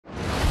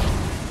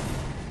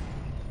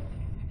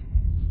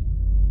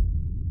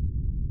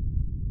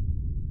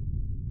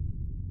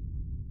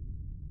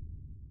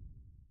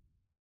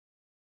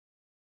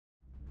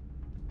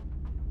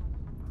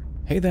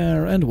Hey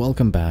there and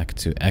welcome back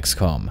to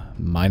XCOM.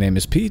 My name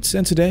is Pete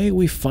and today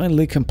we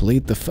finally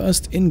complete the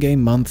first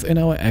in-game month in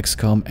our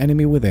XCOM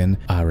Enemy Within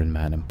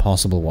Ironman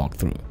Impossible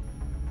walkthrough.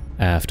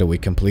 After we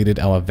completed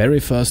our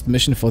very first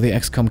mission for the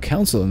XCOM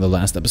Council in the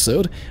last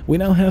episode, we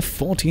now have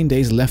 14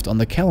 days left on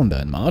the calendar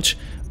in March,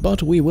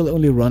 but we will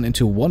only run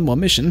into one more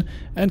mission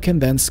and can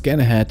then scan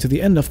ahead to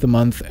the end of the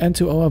month and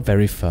to our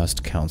very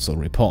first Council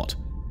report.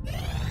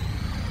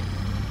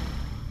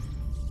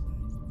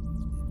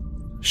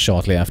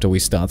 Shortly after we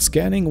start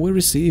scanning, we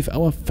receive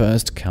our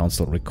first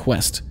Council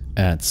request.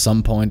 At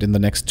some point in the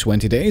next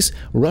 20 days,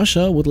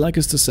 Russia would like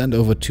us to send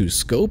over 2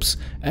 scopes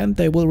and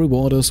they will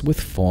reward us with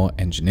 4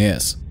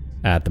 engineers.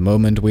 At the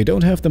moment we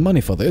don't have the money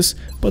for this,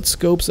 but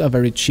scopes are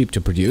very cheap to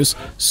produce,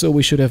 so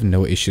we should have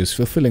no issues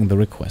fulfilling the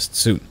request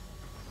soon.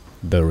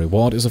 The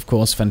reward is of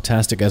course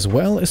fantastic as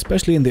well,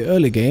 especially in the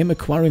early game.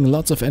 Acquiring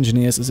lots of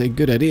engineers is a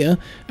good idea,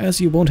 as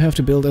you won't have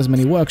to build as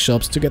many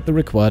workshops to get the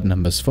required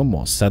numbers for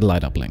more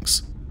satellite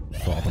uplinks.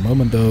 For the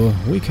moment though,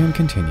 we can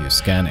continue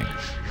scanning.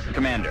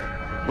 Commander,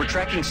 we're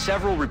tracking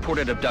several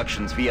reported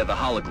abductions via the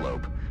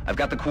hologlobe. I've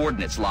got the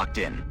coordinates locked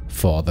in.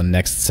 For the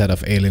next set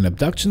of alien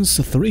abductions,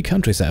 3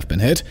 countries have been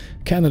hit: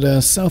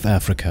 Canada, South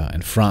Africa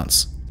and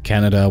France.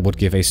 Canada would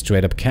give a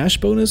straight-up cash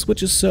bonus,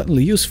 which is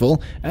certainly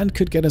useful and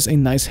could get us a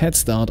nice head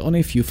start on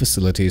a few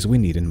facilities we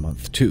need in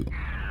month 2.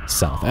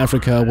 South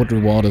Africa would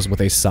reward us with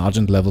a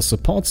sergeant-level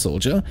support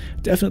soldier,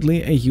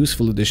 definitely a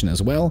useful addition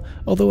as well,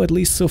 although at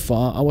least so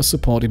far our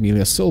support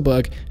Emilia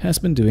Solberg has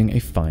been doing a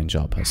fine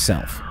job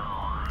herself.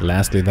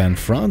 Lastly then,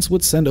 France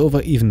would send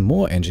over even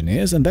more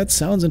engineers, and that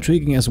sounds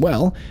intriguing as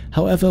well.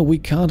 However, we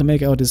can't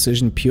make our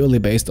decision purely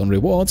based on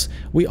rewards,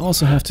 we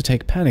also have to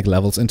take panic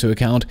levels into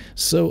account,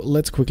 so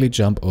let's quickly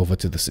jump over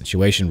to the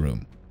Situation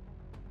Room.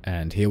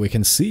 And here we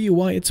can see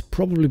why it's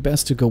probably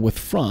best to go with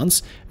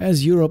France,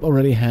 as Europe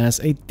already has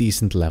a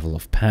decent level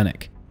of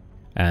panic.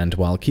 And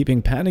while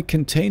keeping panic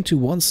contained to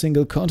one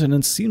single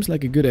continent seems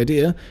like a good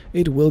idea,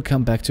 it will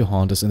come back to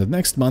haunt us in the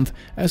next month,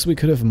 as we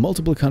could have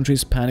multiple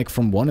countries panic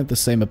from one and the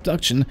same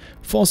abduction,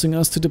 forcing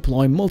us to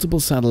deploy multiple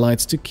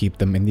satellites to keep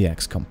them in the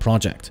XCOM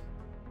project.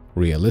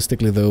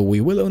 Realistically though,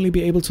 we will only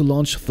be able to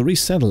launch 3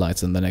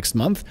 satellites in the next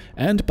month,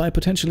 and by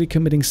potentially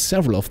committing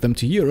several of them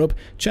to Europe,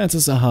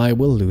 chances are high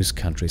we'll lose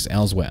countries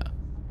elsewhere.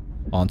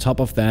 On top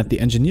of that, the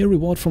engineer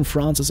reward from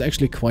France is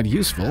actually quite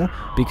useful,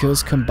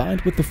 because combined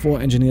with the 4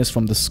 engineers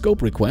from the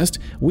scope request,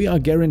 we are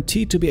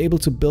guaranteed to be able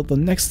to build the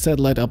next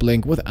satellite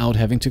uplink without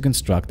having to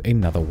construct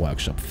another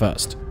workshop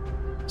first.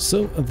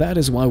 So that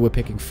is why we're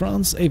picking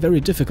France, a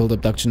very difficult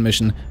abduction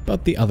mission,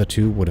 but the other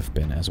 2 would have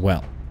been as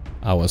well.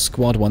 Our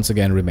squad once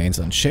again remains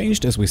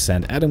unchanged as we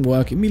send Adam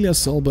Work, Emilia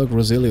Solberg,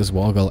 Roselius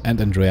Wargel and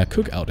Andrea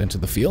Cook out into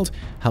the field.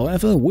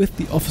 However, with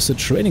the officer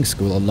training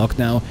school unlocked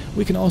now,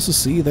 we can also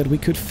see that we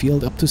could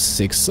field up to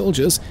 6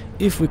 soldiers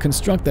if we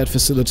construct that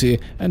facility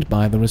and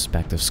buy the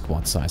respective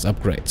squad size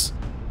upgrades.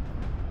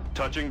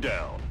 Touching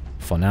down.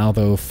 For now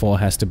though, 4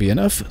 has to be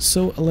enough,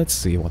 so let's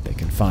see what they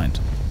can find.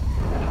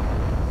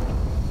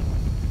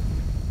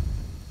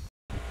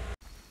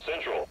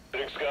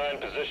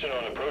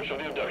 On approach of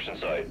the abduction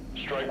site.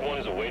 Strike 1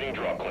 is awaiting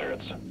drop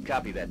clearance.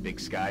 Copy that, Big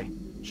Sky.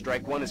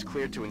 Strike 1 is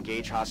cleared to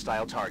engage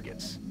hostile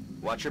targets.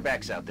 Watch your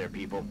backs out there,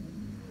 people.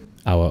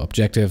 Our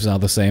objectives are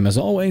the same as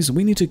always.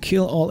 We need to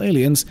kill all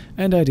aliens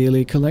and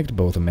ideally collect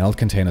both melt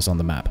containers on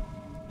the map.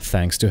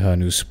 Thanks to her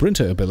new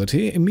sprinter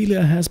ability,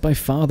 Emilia has by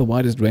far the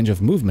widest range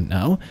of movement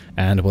now,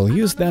 and we'll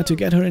use that to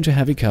get her into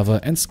heavy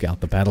cover and scout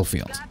the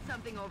battlefield.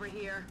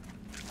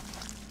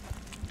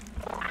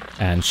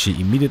 And she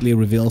immediately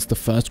reveals the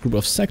first group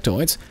of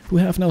sectoids, who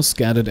have now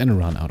scattered and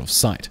run out of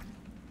sight.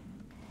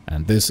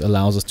 And this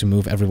allows us to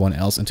move everyone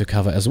else into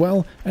cover as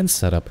well and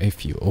set up a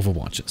few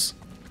overwatches.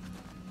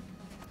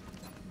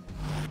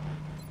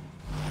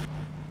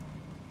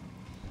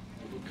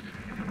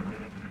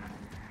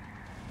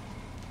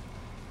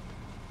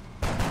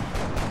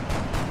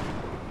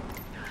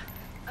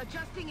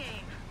 Adjusting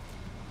aim.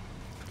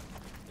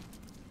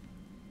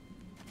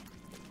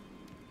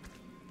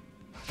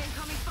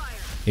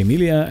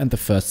 Emilia and the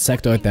first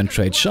sectoid then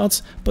trade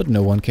shots, but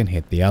no one can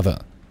hit the other.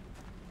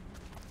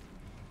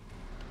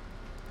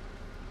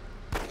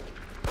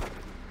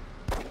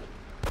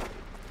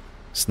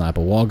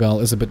 Sniper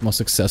Wargal is a bit more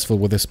successful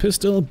with his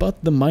pistol,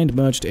 but the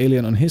mind-merged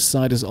alien on his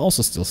side is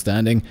also still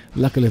standing.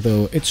 Luckily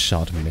though, its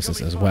shot misses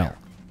as well.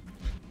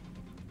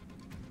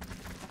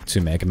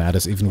 To make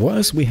matters even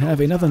worse, we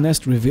have another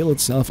nest reveal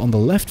itself on the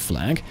left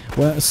flank,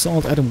 where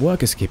Assault Adam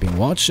Work is keeping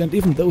watch, and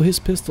even though his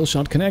pistol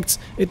shot connects,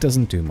 it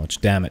doesn't do much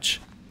damage.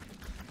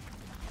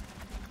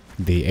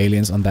 The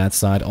aliens on that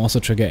side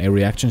also trigger a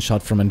reaction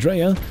shot from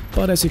Andrea,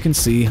 but as you can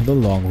see, the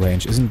long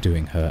range isn't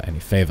doing her any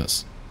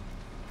favors.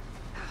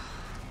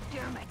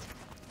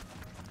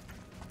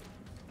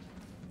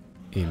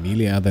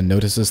 Emilia then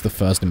notices the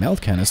first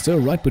melt canister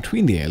right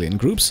between the alien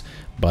groups,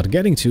 but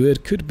getting to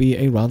it could be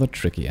a rather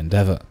tricky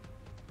endeavor.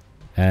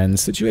 And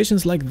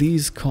situations like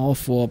these call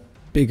for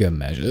bigger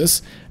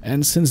measures,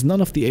 and since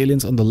none of the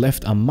aliens on the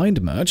left are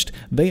mind-merged,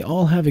 they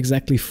all have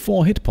exactly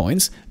 4 hit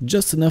points,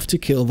 just enough to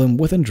kill them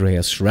with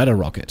Andrea's shredder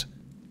rocket.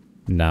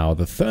 Now,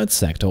 the third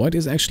sectoid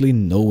is actually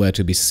nowhere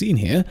to be seen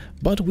here,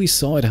 but we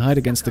saw it hide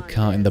against the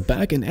car in the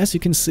back, and as you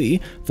can see,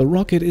 the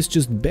rocket is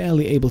just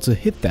barely able to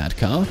hit that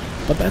car,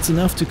 but that's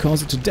enough to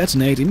cause it to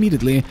detonate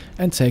immediately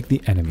and take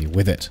the enemy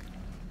with it.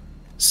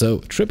 So,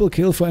 triple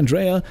kill for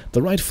Andrea,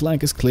 the right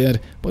flank is cleared,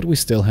 but we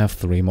still have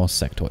 3 more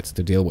sectoids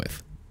to deal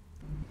with.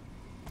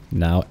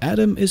 Now,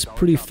 Adam is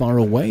pretty far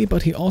away,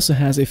 but he also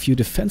has a few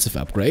defensive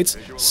upgrades,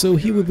 so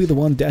he will be the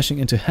one dashing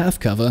into half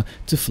cover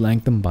to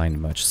flank the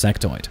mind-merged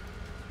sectoid.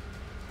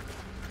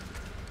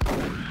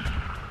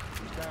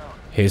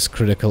 His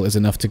critical is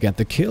enough to get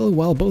the kill,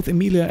 while both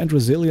Emilia and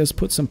Rosilius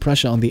put some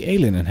pressure on the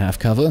alien in half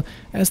cover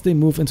as they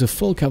move into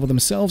full cover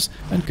themselves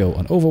and go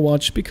on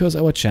overwatch because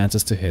our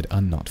chances to hit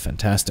are not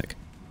fantastic.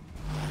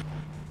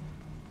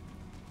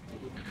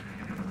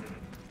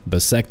 The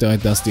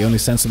sectoid does the only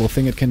sensible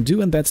thing it can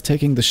do, and that's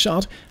taking the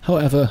shot.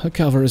 However, her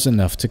cover is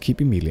enough to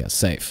keep Emilia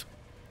safe.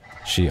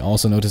 She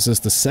also notices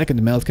the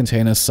second melt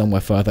container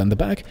somewhere further in the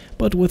back,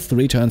 but with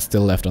 3 turns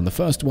still left on the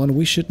first one,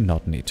 we should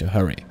not need to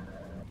hurry.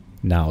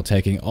 Now,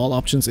 taking all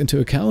options into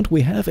account,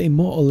 we have a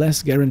more or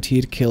less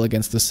guaranteed kill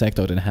against the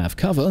sectoid in half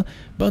cover,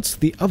 but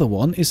the other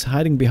one is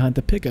hiding behind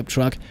the pickup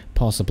truck,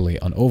 possibly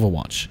on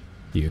overwatch.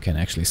 You can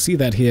actually see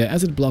that here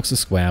as it blocks a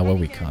square where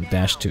we can't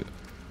dash to.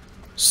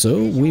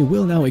 So, we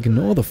will now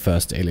ignore the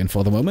first alien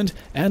for the moment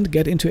and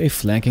get into a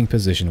flanking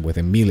position with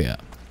Emilia.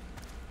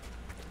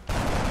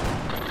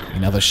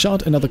 Another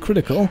shot, another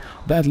critical,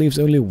 that leaves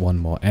only 1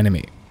 more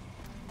enemy.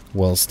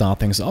 We'll start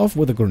things off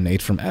with a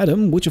grenade from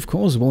Adam, which of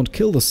course won't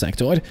kill the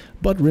sectoid,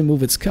 but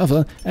remove its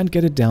cover and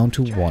get it down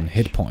to 1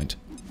 hit point.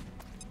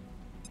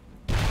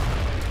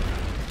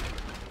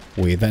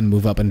 We then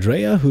move up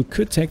Andrea, who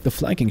could take the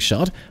flanking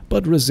shot,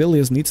 but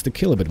Rosilius needs to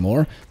kill a bit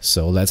more,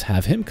 so let's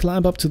have him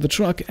climb up to the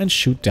truck and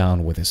shoot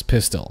down with his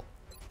pistol.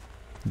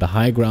 The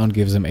high ground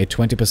gives him a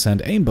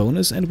 20% aim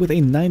bonus, and with a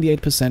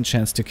 98%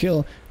 chance to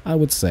kill, I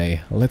would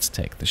say let's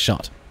take the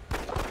shot.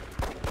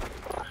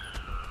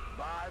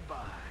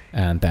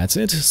 And that's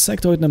it,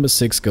 sectoid number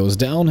 6 goes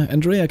down,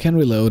 Andrea can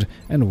reload,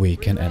 and we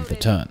can end the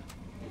turn.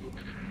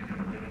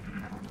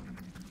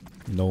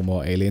 No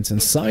more aliens in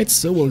sight,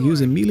 so we'll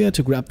use Emilia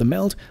to grab the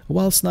melt,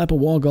 while Sniper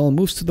Wargol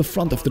moves to the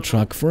front of the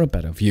truck for a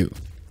better view.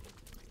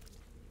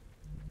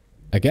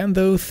 Again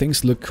though,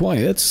 things look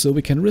quiet, so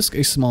we can risk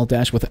a small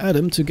dash with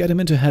Adam to get him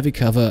into heavy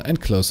cover and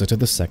closer to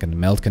the second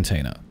melt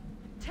container.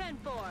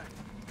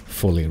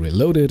 Fully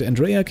reloaded,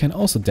 Andrea can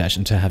also dash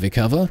into heavy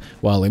cover,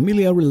 while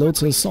Emilia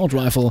reloads her assault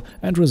rifle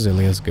and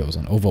Rosilius goes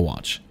on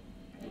overwatch.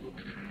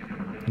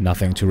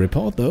 Nothing to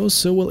report though,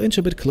 so we'll inch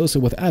a bit closer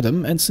with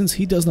Adam, and since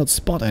he does not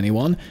spot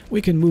anyone,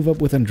 we can move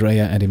up with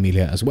Andrea and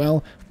Emilia as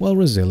well, while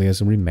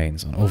Rosilius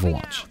remains on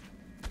overwatch.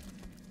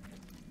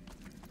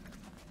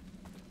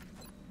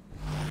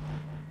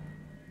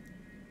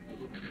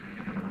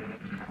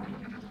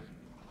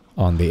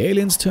 On the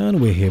alien's turn,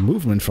 we hear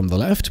movement from the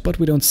left, but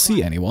we don't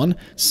see anyone,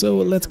 so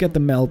let's get the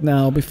melt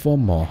now before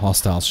more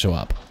hostiles show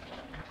up.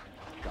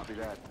 Copy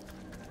that.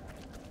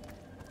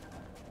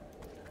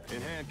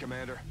 In hand,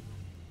 Commander.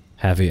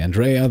 Heavy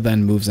Andrea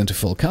then moves into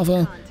full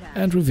cover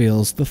and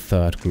reveals the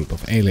third group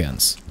of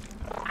aliens.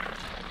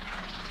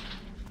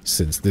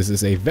 Since this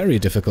is a very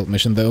difficult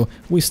mission though,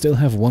 we still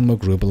have 1 more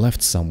group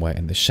left somewhere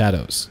in the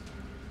shadows.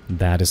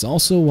 That is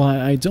also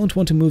why I don't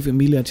want to move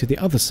Emilia to the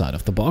other side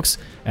of the box,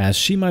 as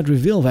she might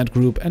reveal that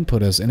group and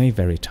put us in a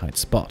very tight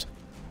spot.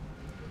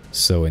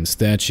 So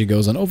instead she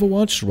goes on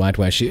overwatch right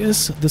where she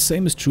is. The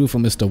same is true for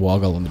Mr.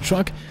 Wargol on the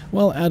truck,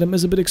 while Adam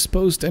is a bit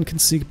exposed and can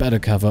seek better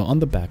cover on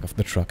the back of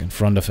the truck in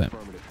front of him.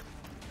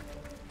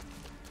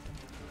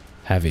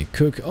 Heavy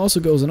Cook also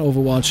goes on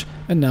overwatch,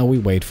 and now we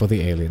wait for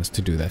the aliens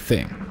to do their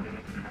thing.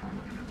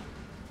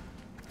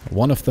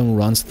 One of them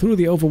runs through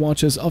the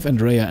overwatches of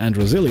Andrea and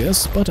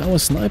Rosilius, but our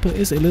sniper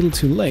is a little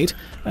too late,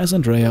 as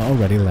Andrea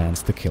already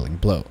lands the killing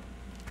blow.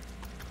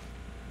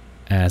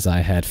 As I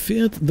had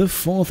feared, the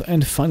 4th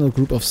and final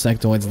group of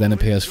sectoids then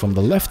appears from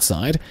the left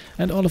side,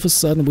 and all of a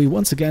sudden we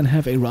once again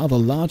have a rather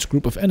large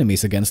group of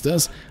enemies against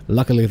us.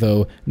 Luckily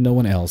though, no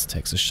one else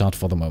takes a shot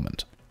for the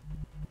moment.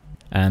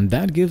 And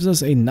that gives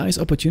us a nice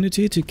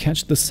opportunity to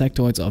catch the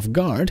sectoids off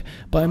guard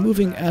by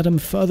moving Adam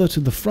further to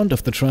the front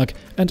of the truck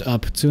and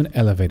up to an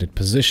elevated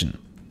position.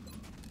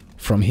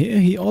 From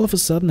here, he all of a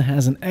sudden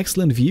has an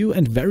excellent view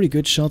and very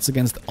good shots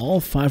against all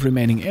 5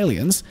 remaining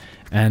aliens,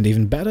 and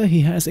even better,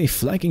 he has a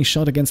flanking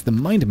shot against the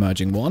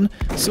mind-merging one,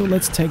 so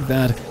let's take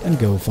that and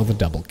go for the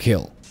double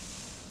kill.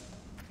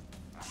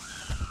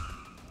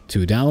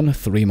 2 down,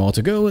 3 more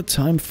to go,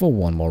 time for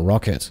 1 more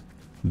rocket.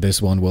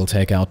 This one will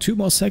take out 2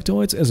 more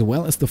sectoids as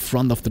well as the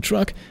front of the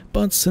truck,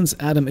 but since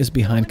Adam is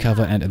behind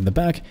cover and in the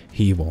back,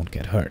 he won't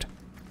get hurt.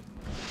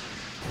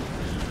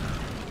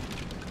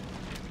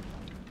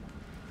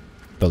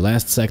 The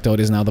last sectoid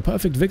is now the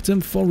perfect victim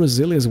for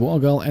Resilius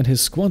Wargal and his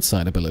squad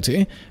side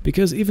ability,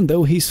 because even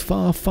though he's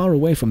far, far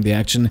away from the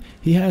action,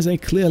 he has a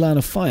clear line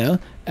of fire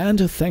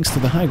and, thanks to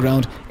the high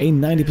ground, a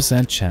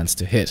 90% chance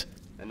to hit.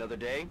 Another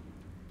day,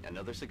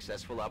 another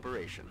successful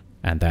operation.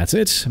 And that's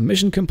it.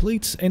 Mission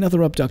complete,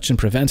 another abduction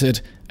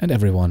prevented, and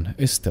everyone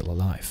is still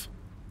alive.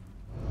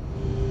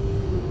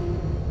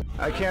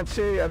 I can't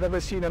say I've ever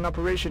seen an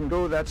operation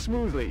go that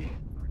smoothly.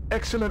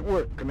 Excellent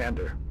work,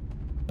 Commander.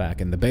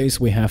 Back in the base,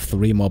 we have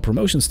 3 more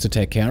promotions to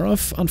take care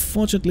of.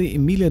 Unfortunately,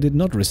 Emilia did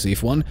not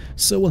receive one,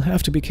 so we'll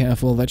have to be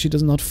careful that she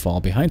does not fall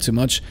behind too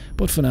much.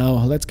 But for now,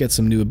 let's get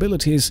some new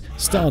abilities,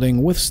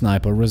 starting with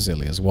Sniper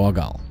Resilius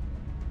Wargal.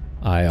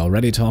 I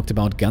already talked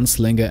about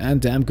Gunslinger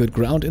and Damn Good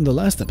Ground in the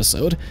last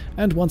episode,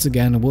 and once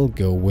again we'll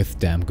go with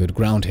Damn Good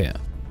Ground here.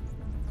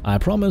 I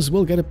promise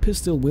we'll get a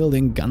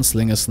pistol-wielding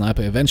gunslinger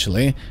sniper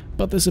eventually,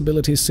 but this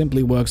ability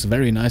simply works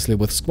very nicely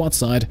with squad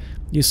side.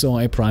 You saw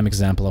a prime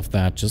example of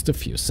that just a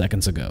few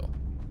seconds ago.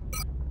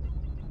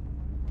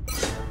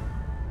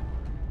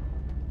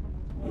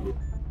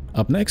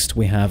 Up next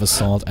we have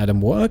Assault Adam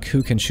Work,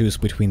 who can choose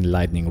between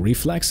Lightning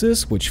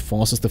Reflexes, which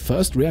forces the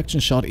first reaction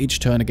shot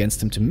each turn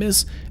against him to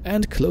miss,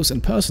 and Close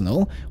and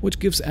Personal, which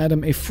gives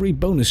Adam a free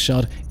bonus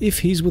shot if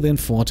he's within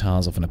 4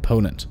 tiles of an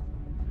opponent.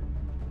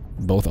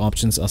 Both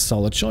options are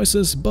solid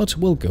choices, but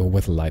we'll go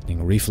with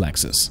Lightning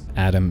Reflexes.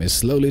 Adam is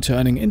slowly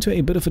turning into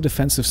a bit of a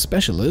defensive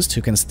specialist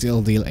who can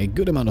still deal a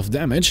good amount of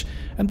damage,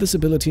 and this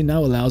ability now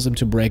allows him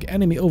to break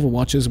enemy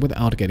overwatches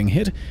without getting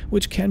hit,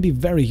 which can be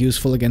very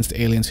useful against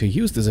aliens who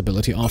use this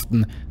ability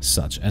often,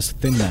 such as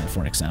Thin Man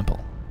for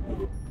example.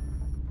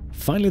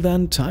 Finally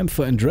then, time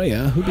for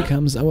Andrea, who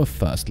becomes our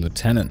first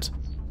lieutenant.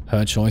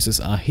 Her choices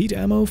are Heat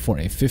Ammo for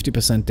a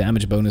 50%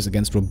 damage bonus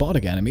against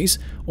robotic enemies,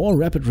 or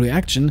Rapid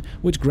Reaction,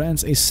 which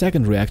grants a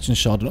second reaction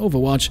shot on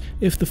Overwatch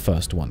if the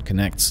first one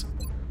connects.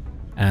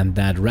 And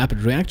that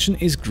Rapid Reaction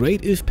is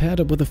great if paired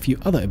up with a few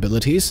other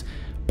abilities,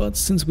 but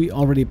since we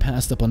already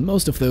passed up on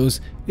most of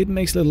those, it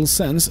makes little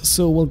sense,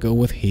 so we'll go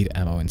with Heat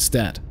Ammo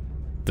instead.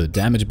 The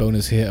damage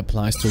bonus here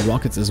applies to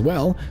rockets as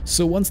well,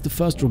 so once the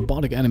first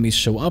robotic enemies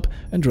show up,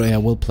 Andrea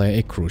will play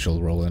a crucial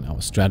role in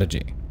our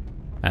strategy.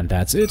 And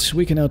that's it.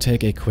 We can now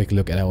take a quick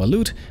look at our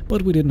loot,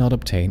 but we did not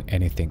obtain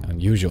anything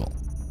unusual.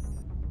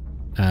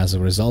 As a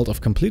result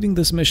of completing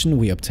this mission,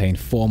 we obtained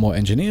 4 more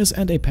engineers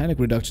and a panic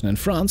reduction in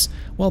France,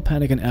 while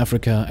panic in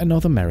Africa and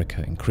North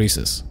America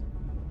increases.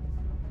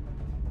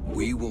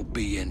 We will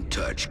be in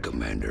touch,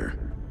 Commander.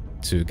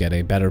 To get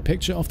a better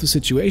picture of the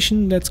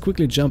situation, let's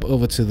quickly jump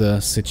over to the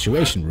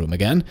Situation Room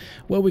again,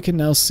 where we can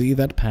now see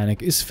that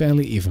panic is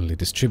fairly evenly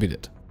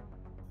distributed.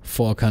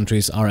 4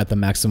 countries are at the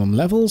maximum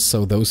level,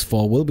 so those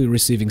 4 will be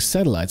receiving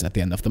satellites at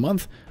the end of the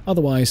month,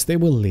 otherwise they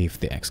will leave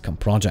the XCOM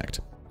project.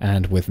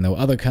 And with no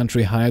other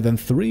country higher than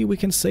 3, we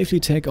can safely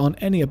take on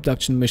any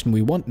abduction mission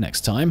we want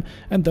next time,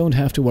 and don't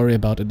have to worry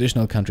about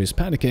additional countries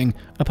panicking,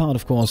 apart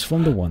of course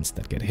from the ones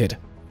that get hit.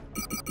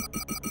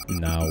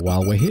 Now,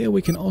 while we're here,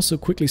 we can also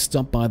quickly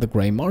stop by the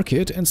grey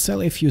market and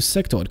sell a few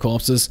sectoid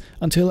corpses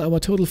until our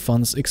total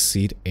funds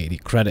exceed 80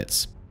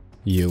 credits.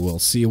 You will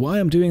see why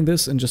I'm doing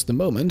this in just a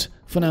moment.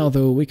 For now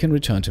though, we can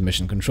return to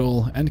mission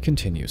control and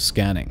continue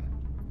scanning.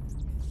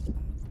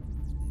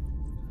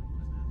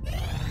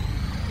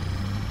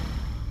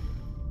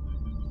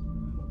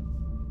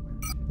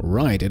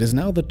 Right, it is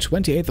now the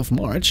 28th of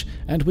March,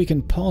 and we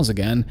can pause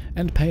again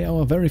and pay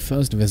our very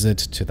first visit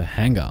to the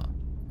hangar.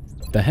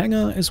 The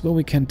hangar is where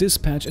we can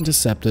dispatch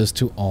interceptors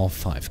to all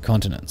 5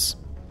 continents.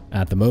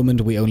 At the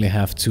moment we only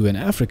have 2 in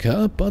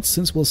Africa, but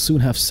since we'll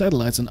soon have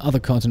satellites on other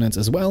continents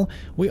as well,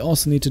 we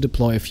also need to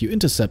deploy a few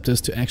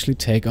interceptors to actually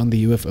take on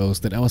the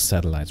UFOs that our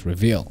satellites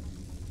reveal.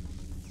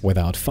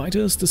 Without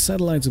fighters, the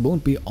satellites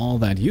won't be all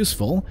that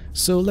useful,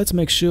 so let's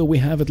make sure we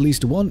have at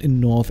least 1 in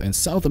North and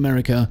South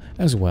America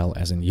as well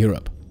as in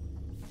Europe.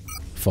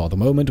 For the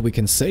moment we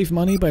can save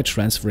money by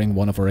transferring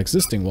one of our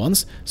existing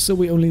ones, so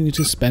we only need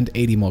to spend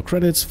 80 more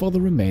credits for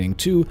the remaining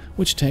 2,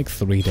 which take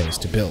 3 days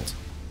to build.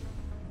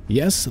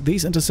 Yes,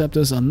 these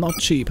interceptors are not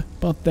cheap,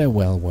 but they're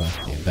well worth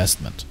the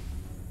investment.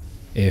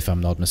 If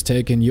I'm not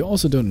mistaken, you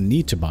also don't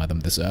need to buy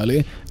them this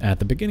early. At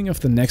the beginning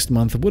of the next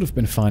month would have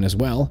been fine as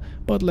well,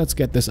 but let's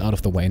get this out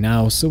of the way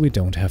now so we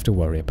don't have to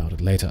worry about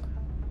it later.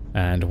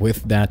 And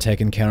with that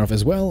taken care of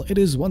as well, it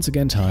is once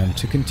again time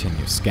to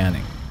continue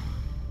scanning.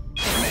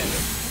 Commander,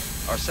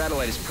 our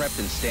satellite is prepped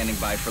and standing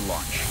by for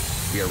launch.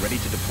 We are ready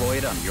to deploy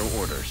it on your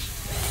orders.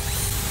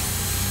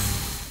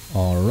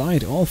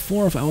 Alright, all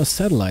 4 of our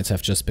satellites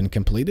have just been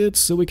completed,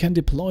 so we can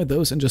deploy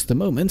those in just a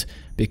moment,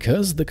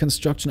 because the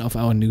construction of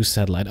our new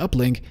satellite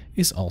uplink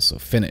is also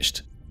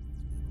finished.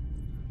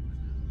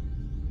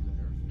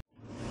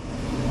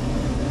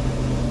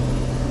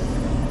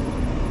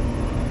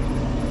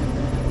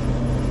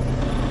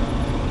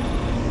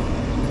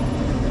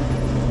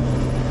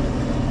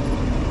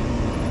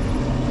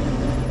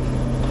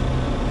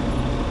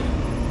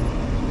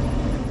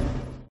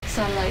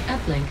 Satellite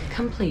uplink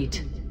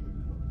complete.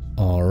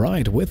 Alright.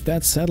 Alright, with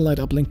that satellite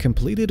uplink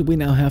completed, we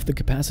now have the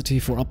capacity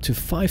for up to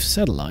 5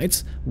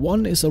 satellites.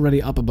 One is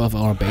already up above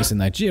our base in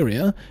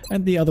Nigeria,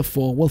 and the other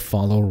 4 will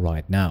follow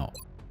right now.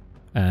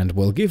 And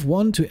we'll give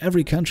one to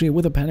every country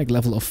with a panic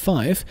level of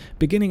 5,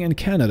 beginning in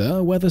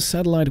Canada, where the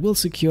satellite will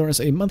secure us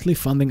a monthly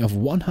funding of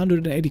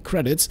 180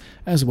 credits,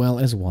 as well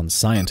as 1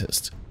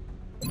 scientist.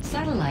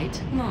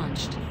 Satellite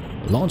launched.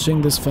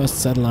 Launching this first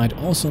satellite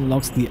also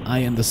unlocks the Eye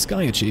in the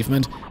Sky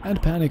achievement, and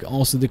panic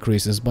also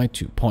decreases by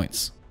 2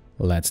 points.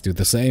 Let's do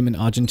the same in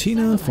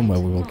Argentina, from where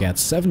we will get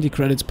 70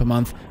 credits per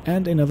month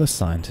and another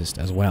scientist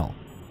as well.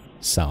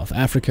 South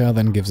Africa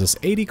then gives us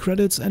 80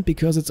 credits, and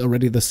because it's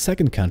already the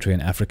second country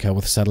in Africa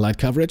with satellite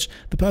coverage,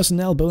 the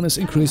personnel bonus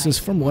increases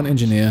from 1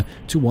 engineer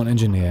to 1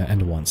 engineer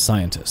and 1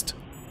 scientist.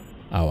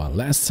 Our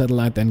last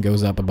satellite then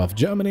goes up above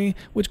Germany,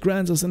 which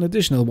grants us an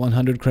additional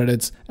 100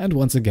 credits and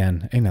once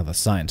again another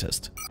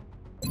scientist.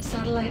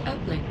 Satellite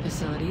uplink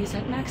facilities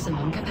at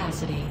maximum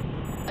capacity.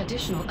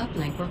 Additional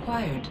uplink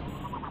required.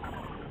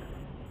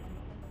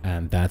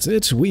 And that's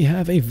it, we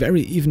have a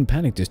very even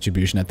panic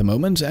distribution at the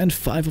moment, and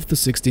 5 of the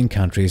 16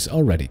 countries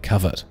already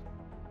covered.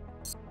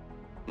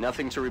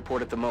 Nothing to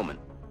report at the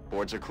moment.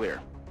 Boards are clear.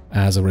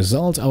 As a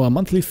result, our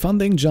monthly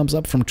funding jumps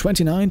up from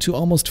 29 to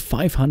almost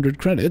 500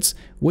 credits,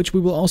 which we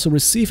will also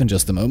receive in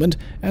just a moment.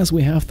 As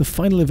we have the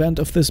final event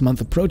of this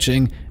month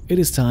approaching, it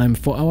is time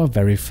for our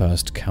very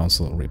first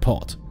council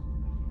report.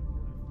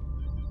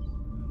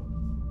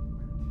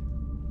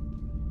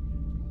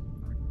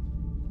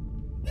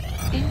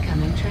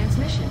 Incoming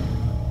transmission.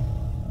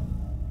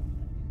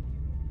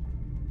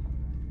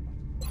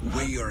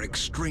 We are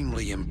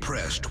extremely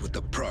impressed with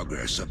the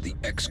progress of the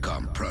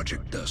XCOM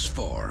project thus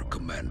far,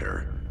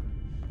 Commander.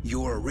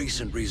 Your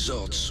recent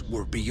results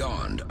were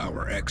beyond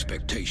our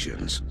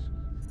expectations,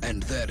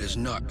 and that is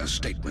not a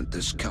statement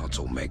this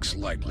council makes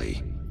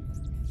lightly.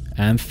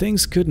 And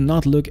things could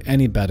not look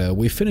any better.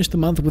 We finished the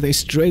month with a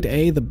straight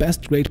A, the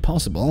best grade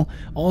possible.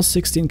 All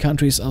 16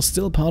 countries are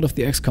still part of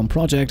the XCOM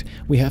project.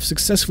 We have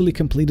successfully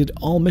completed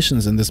all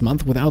missions in this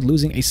month without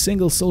losing a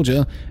single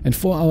soldier, and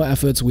for our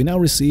efforts we now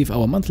receive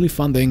our monthly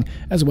funding,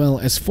 as well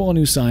as 4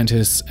 new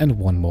scientists and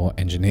 1 more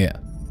engineer.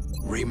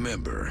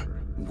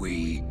 Remember,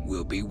 we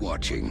will be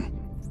watching.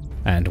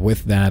 And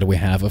with that, we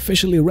have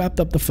officially wrapped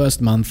up the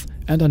first month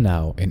and are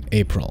now in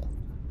April.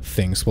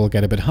 Things will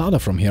get a bit harder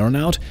from here on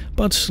out,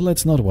 but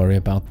let's not worry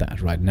about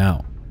that right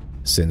now.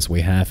 Since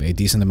we have a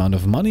decent amount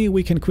of money,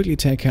 we can quickly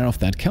take care of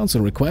that council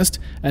request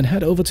and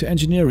head over to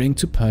engineering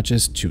to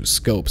purchase 2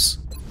 scopes.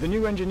 The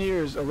new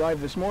engineers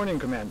arrived this morning,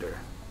 Commander.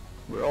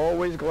 We're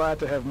always glad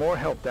to have more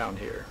help down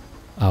here.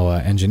 Our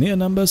engineer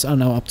numbers are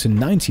now up to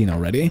 19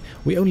 already.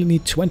 We only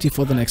need 20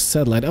 for the next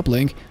satellite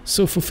uplink,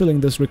 so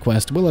fulfilling this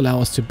request will allow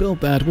us to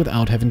build that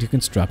without having to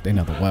construct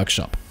another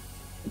workshop.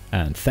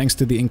 And thanks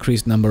to the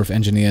increased number of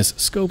engineers,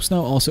 scopes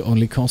now also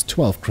only cost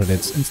 12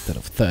 credits instead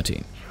of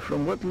 13.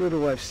 From what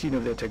little I've seen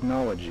of their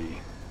technology,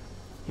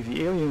 if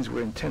the aliens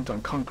were intent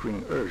on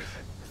conquering Earth,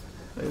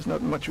 there's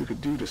not much we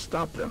could do to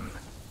stop them.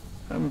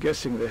 I'm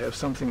guessing they have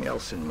something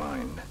else in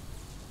mind.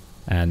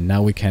 And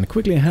now we can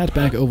quickly head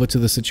back over to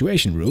the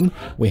Situation Room.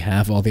 We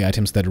have all the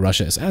items that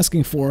Russia is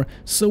asking for,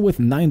 so with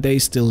 9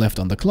 days still left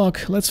on the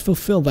clock, let's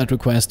fulfill that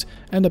request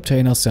and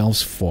obtain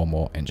ourselves 4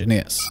 more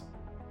engineers.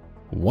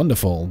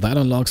 Wonderful, that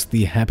unlocks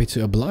the Happy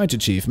to Oblige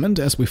achievement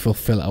as we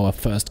fulfill our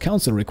first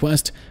council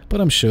request, but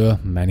I'm sure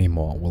many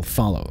more will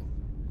follow.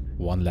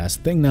 One last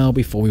thing now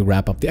before we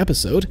wrap up the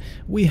episode,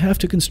 we have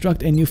to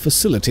construct a new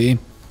facility,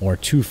 or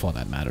 2 for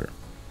that matter.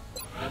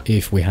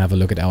 If we have a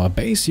look at our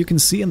base, you can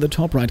see in the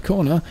top right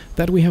corner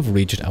that we have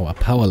reached our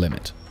power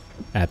limit.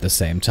 At the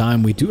same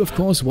time, we do of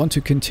course want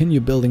to continue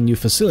building new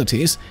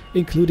facilities,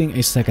 including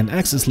a second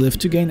access lift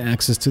to gain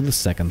access to the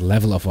second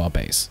level of our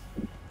base.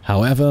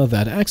 However,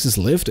 that access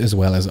lift, as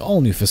well as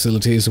all new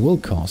facilities, will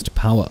cost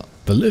power.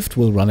 The lift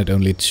will run at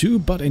only 2,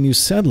 but a new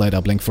satellite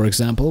uplink, for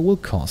example, will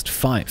cost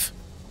 5.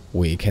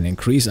 We can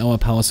increase our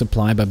power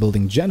supply by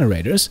building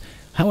generators,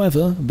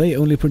 however, they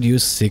only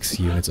produce 6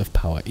 units of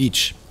power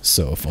each.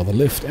 So for the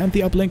lift and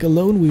the uplink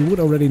alone we would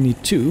already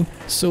need 2,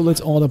 so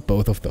let's order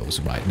both of those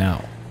right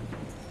now.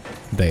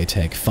 They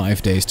take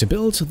 5 days to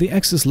build, the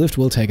access lift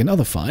will take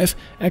another 5,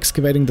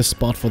 excavating the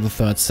spot for the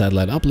third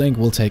satellite uplink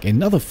will take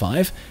another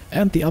 5,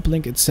 and the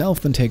uplink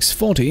itself then takes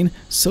 14,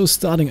 so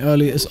starting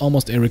early is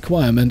almost a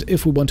requirement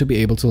if we want to be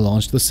able to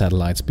launch the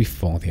satellites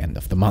before the end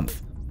of the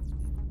month.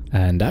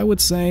 And I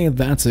would say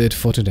that's it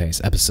for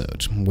today's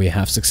episode. We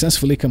have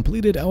successfully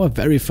completed our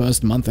very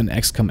first month in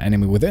XCOM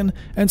Enemy Within,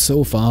 and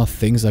so far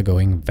things are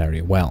going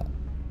very well.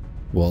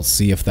 We'll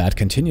see if that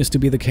continues to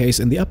be the case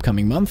in the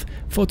upcoming month.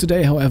 For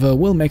today, however,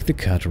 we'll make the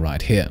cut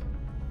right here.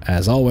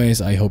 As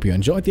always, I hope you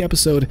enjoyed the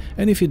episode,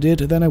 and if you did,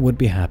 then I would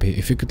be happy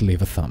if you could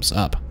leave a thumbs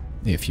up.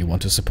 If you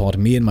want to support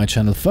me and my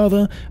channel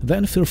further,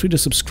 then feel free to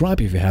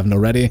subscribe if you haven't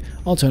already.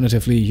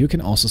 Alternatively, you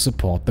can also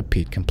support the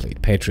Pete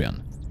Complete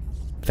Patreon.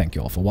 Thank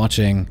you all for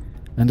watching,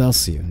 and I'll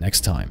see you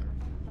next time.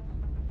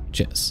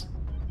 Cheers.